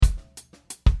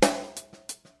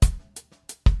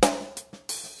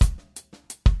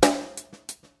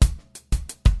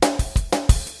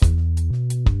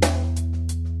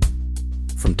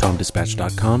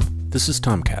TomDispatch.com, this is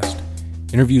Tomcast.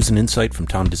 Interviews and insight from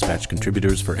Tom Dispatch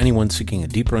contributors for anyone seeking a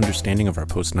deeper understanding of our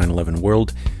post-9/11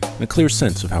 world and a clear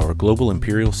sense of how our global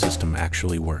imperial system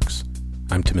actually works.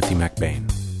 I'm Timothy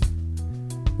McBain.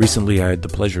 Recently, I had the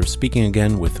pleasure of speaking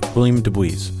again with William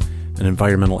Dubuis, an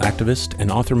environmental activist and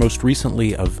author most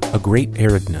recently of A Great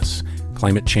Aridness,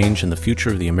 Climate Change and the Future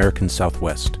of the American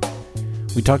Southwest.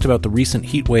 We talked about the recent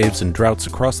heat waves and droughts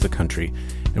across the country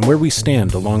and where we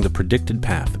stand along the predicted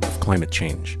path of climate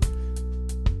change.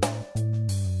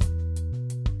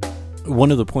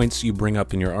 One of the points you bring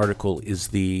up in your article is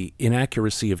the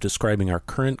inaccuracy of describing our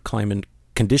current climate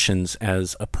conditions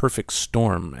as a perfect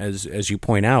storm. As you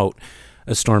point out,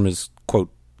 a storm is,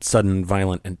 quote, sudden,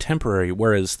 violent, and temporary,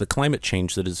 whereas the climate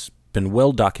change that has been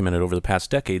well documented over the past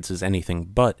decades is anything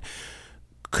but.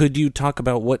 Could you talk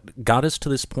about what got us to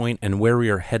this point and where we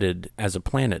are headed as a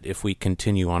planet if we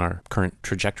continue on our current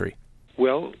trajectory?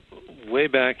 Well, way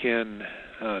back in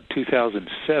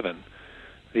 2007,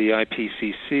 the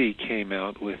IPCC came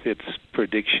out with its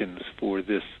predictions for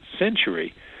this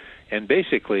century and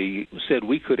basically said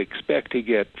we could expect to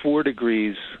get 4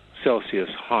 degrees Celsius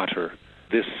hotter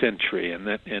this century, and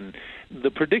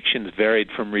the predictions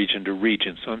varied from region to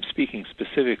region, so I'm speaking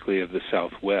specifically of the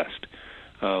Southwest,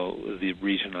 the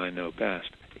region I know best.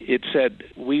 It said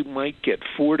we might get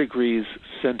 4 degrees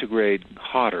centigrade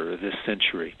hotter this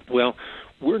century. Well,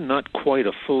 we're not quite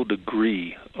a full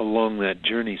degree along that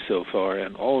journey so far,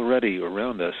 and already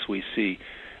around us we see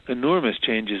enormous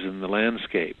changes in the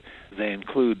landscape. They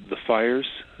include the fires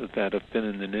that have been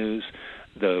in the news,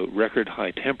 the record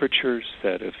high temperatures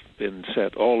that have been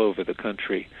set all over the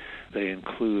country. They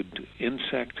include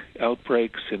insect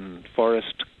outbreaks in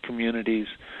forest communities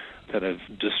that have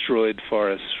destroyed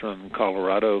forests from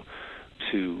Colorado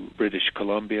to British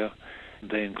Columbia.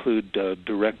 They include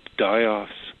direct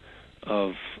die-offs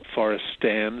of forest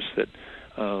stands that,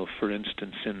 for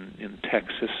instance, in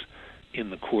Texas,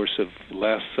 in the course of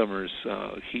last summer's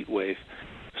heat wave,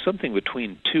 something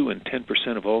between 2 and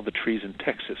 10% of all the trees in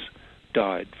Texas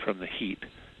died from the heat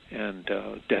and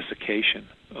desiccation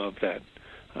of that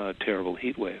terrible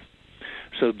heat wave.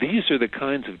 So these are the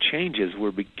kinds of changes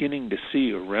we're beginning to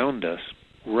see around us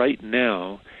right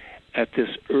now at this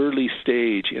early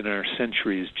stage in our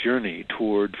century's journey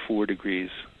toward 4 degrees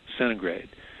centigrade.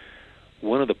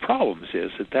 One of the problems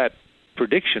is that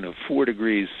prediction of 4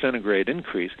 degrees centigrade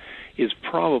increase is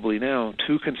probably now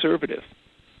too conservative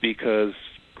because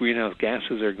greenhouse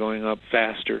gases are going up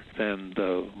faster than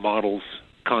the models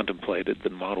contemplated, the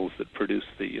models that produce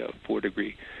the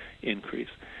 4-degree increase.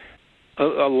 A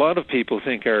lot of people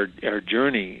think our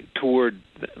journey toward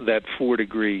that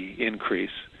 4-degree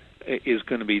increase is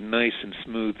going to be nice and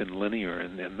smooth and linear,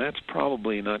 and that's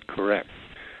probably not correct,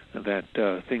 that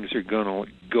things are going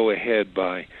to go ahead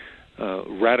by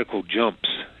radical jumps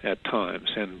at times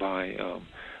and by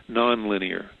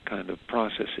nonlinear kind of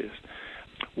processes.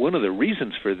 One of the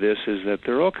reasons for this is that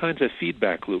there are all kinds of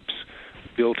feedback loops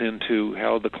built into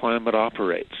how the climate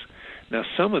operates. Now,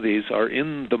 some of these are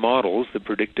in the models, the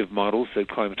predictive models that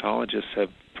climatologists have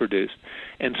produced,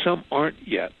 and some aren't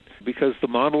yet because the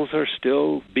models are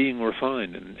still being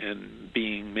refined and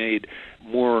being made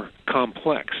more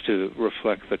complex to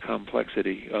reflect the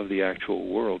complexity of the actual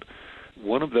world.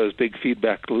 One of those big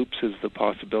feedback loops is the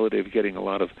possibility of getting a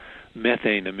lot of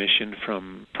methane emission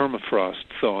from permafrost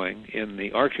thawing in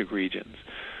the Arctic regions.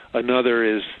 Another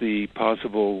is the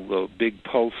possible big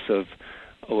pulse of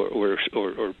or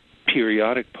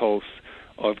periodic pulse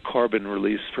of carbon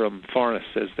release from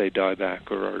forests as they die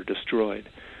back or are destroyed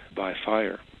by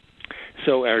fire.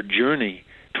 So our journey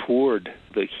toward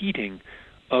the heating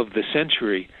of the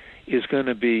century is going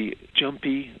to be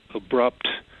jumpy, abrupt,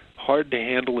 hard to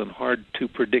handle, and hard to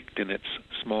predict in its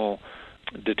small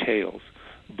details.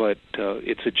 But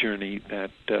it's a journey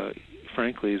that,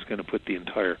 frankly, is going to put the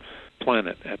entire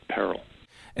planet at peril.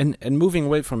 And moving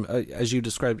away from, as you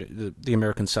described, the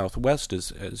American Southwest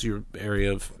as your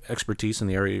area of expertise and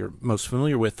the area you're most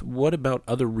familiar with, what about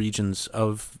other regions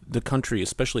of the country,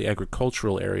 especially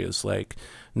agricultural areas like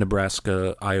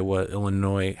Nebraska, Iowa,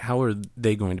 Illinois? How are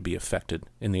they going to be affected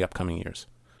in the upcoming years?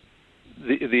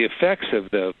 The effects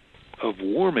of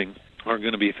warming are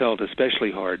going to be felt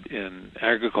especially hard in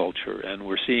agriculture, and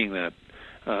we're seeing that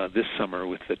this summer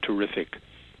with the terrific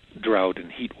drought and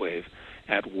heat wave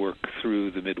at work through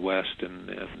the Midwest and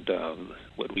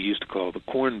what we used to call the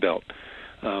Corn Belt.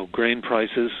 Grain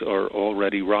prices are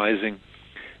already rising.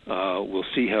 We'll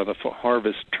see how the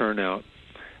harvest turn out.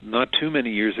 Not too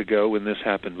many years ago, when this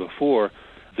happened before,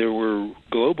 there were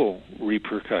global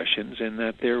repercussions in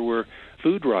that there were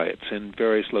food riots in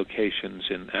various locations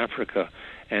in Africa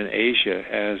and Asia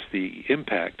as the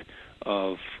impact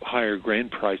of higher grain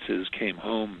prices came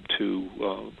home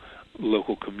to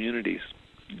local communities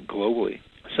globally.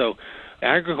 So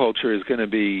agriculture is going to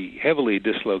be heavily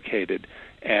dislocated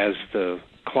as the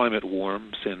climate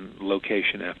warms in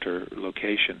location after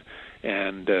location,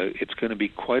 and it's going to be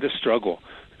quite a struggle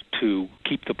to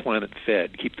keep the planet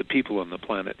fed, keep the people on the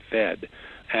planet fed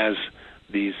as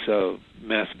these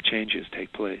massive changes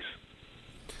take place.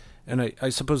 And I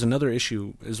suppose another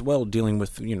issue as well dealing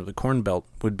with the Corn Belt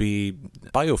would be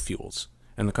biofuels.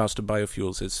 And the cost of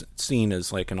biofuels is seen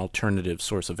as like an alternative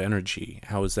source of energy.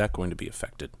 How is that going to be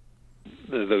affected?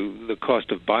 The cost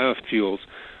of biofuels,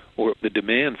 or the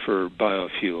demand for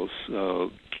biofuels,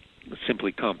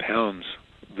 simply compounds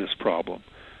this problem.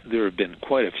 There have been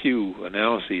quite a few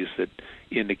analyses that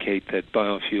indicate that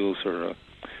biofuels are a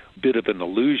bit of an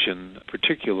illusion,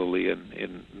 particularly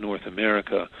in North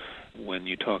America. When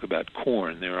you talk about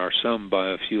corn, there are some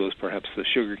biofuels, perhaps the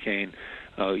sugarcane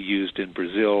used in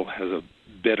Brazil has a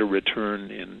better return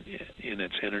in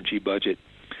its energy budget,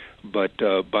 but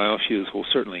biofuels will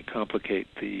certainly complicate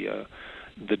the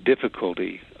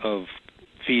difficulty of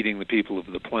feeding the people of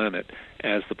the planet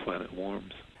as the planet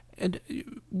warms. And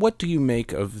what do you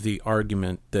make of the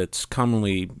argument that's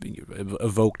commonly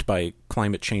evoked by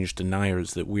climate change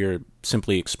deniers that we're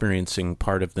simply experiencing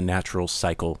part of the natural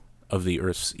cycle of the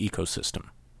Earth's ecosystem?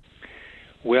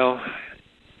 Well,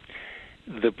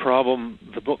 the problem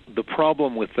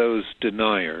with those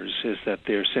deniers is that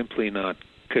they're simply not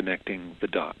connecting the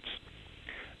dots.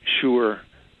 Sure,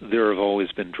 there have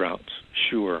always been droughts.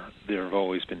 Sure, there have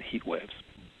always been heat waves.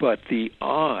 But the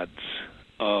odds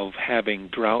of having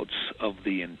droughts of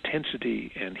the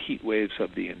intensity and heat waves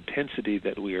of the intensity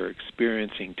that we are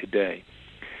experiencing today,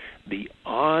 the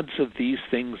odds of these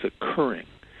things occurring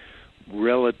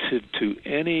relative to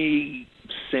any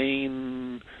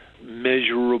sane,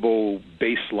 measurable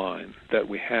baseline that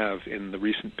we have in the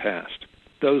recent past,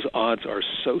 those odds are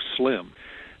so slim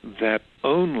that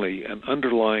only an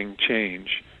underlying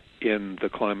change in the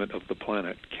climate of the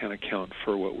planet can account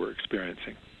for what we're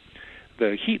experiencing.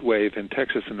 The heat wave in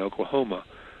Texas and Oklahoma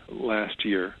last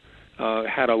year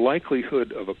had a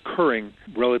likelihood of occurring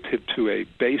relative to a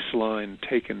baseline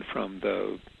taken from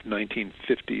the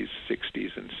 1950s,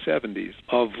 60s, and 70s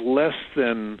of less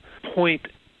than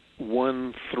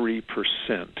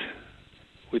 0.13%,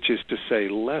 which is to say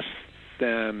less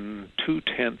than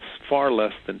far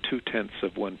less than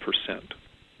 0.2%.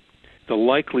 The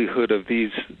likelihood of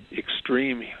these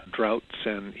extreme droughts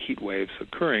and heat waves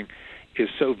occurring is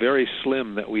so very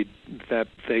slim that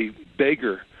they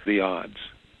beggar the odds.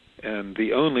 And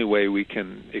the only way we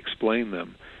can explain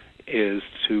them is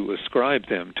to ascribe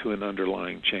them to an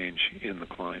underlying change in the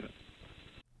climate.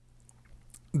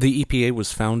 The EPA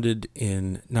was founded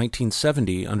in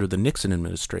 1970 under the Nixon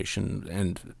administration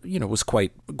and, was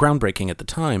quite groundbreaking at the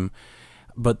time.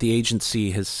 But the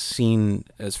agency has seen,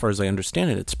 as far as I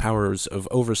understand it, its powers of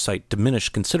oversight diminish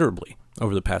considerably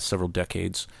over the past several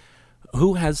decades.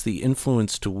 Who has the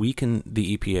influence to weaken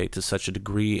the EPA to such a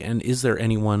degree, and is there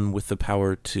anyone with the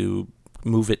power to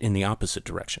move it in the opposite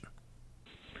direction?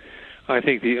 I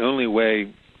think the only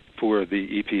way for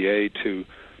the EPA to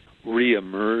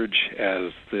reemerge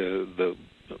as the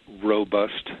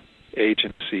robust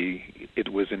agency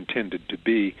it was intended to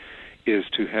be is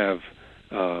to have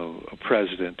a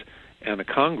president and a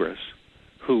Congress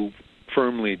who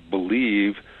firmly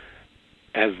believe,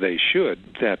 as they should,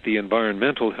 that the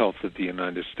environmental health of the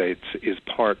United States is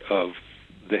part of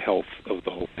the health of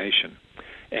the whole nation,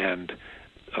 and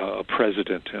a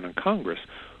president and a Congress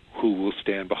who will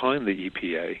stand behind the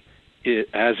EPA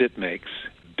as it makes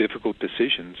difficult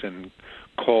decisions and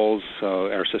calls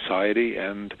our society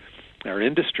and our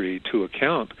industry to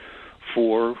account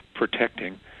for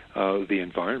protecting the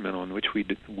environment on which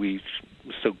we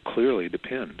so clearly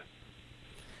depend.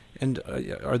 And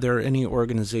are there any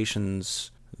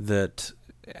organizations that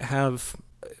have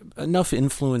enough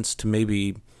influence to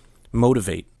maybe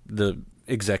motivate the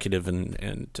executive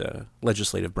and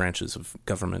legislative branches of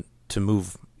government to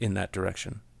move in that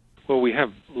direction? Well, we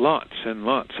have lots and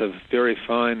lots of very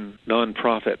fine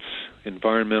nonprofits,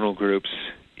 environmental groups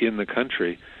in the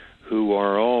country who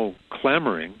are all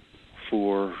clamoring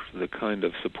for the kind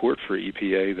of support for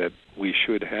EPA that we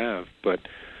should have. But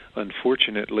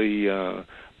unfortunately,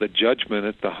 the judgment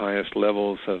at the highest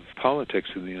levels of politics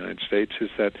in the United States is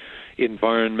that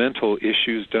environmental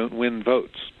issues don't win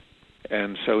votes.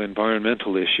 And so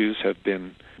environmental issues have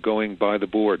been going by the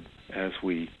board as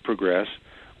we progress.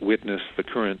 Witness the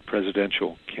current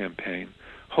presidential campaign.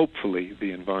 Hopefully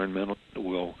the environmental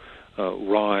will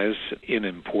rise in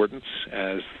importance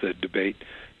as the debate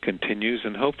continues,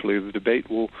 and hopefully the debate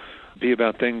will be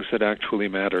about things that actually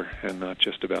matter and not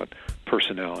just about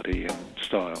personality and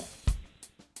style.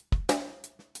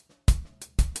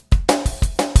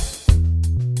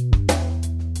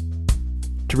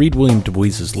 To read William Du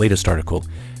Bois's latest article,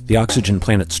 The Oxygen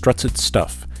Planet Struts Its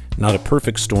Stuff, Not a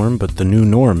Perfect Storm, but the New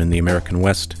Norm in the American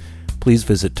West, please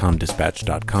visit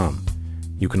TomDispatch.com.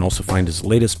 You can also find his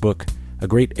latest book, A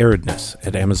Great Aridness,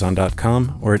 at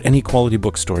Amazon.com or at any quality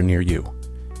bookstore near you.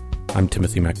 I'm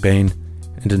Timothy McBain,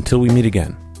 and until we meet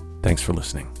again, thanks for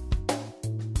listening.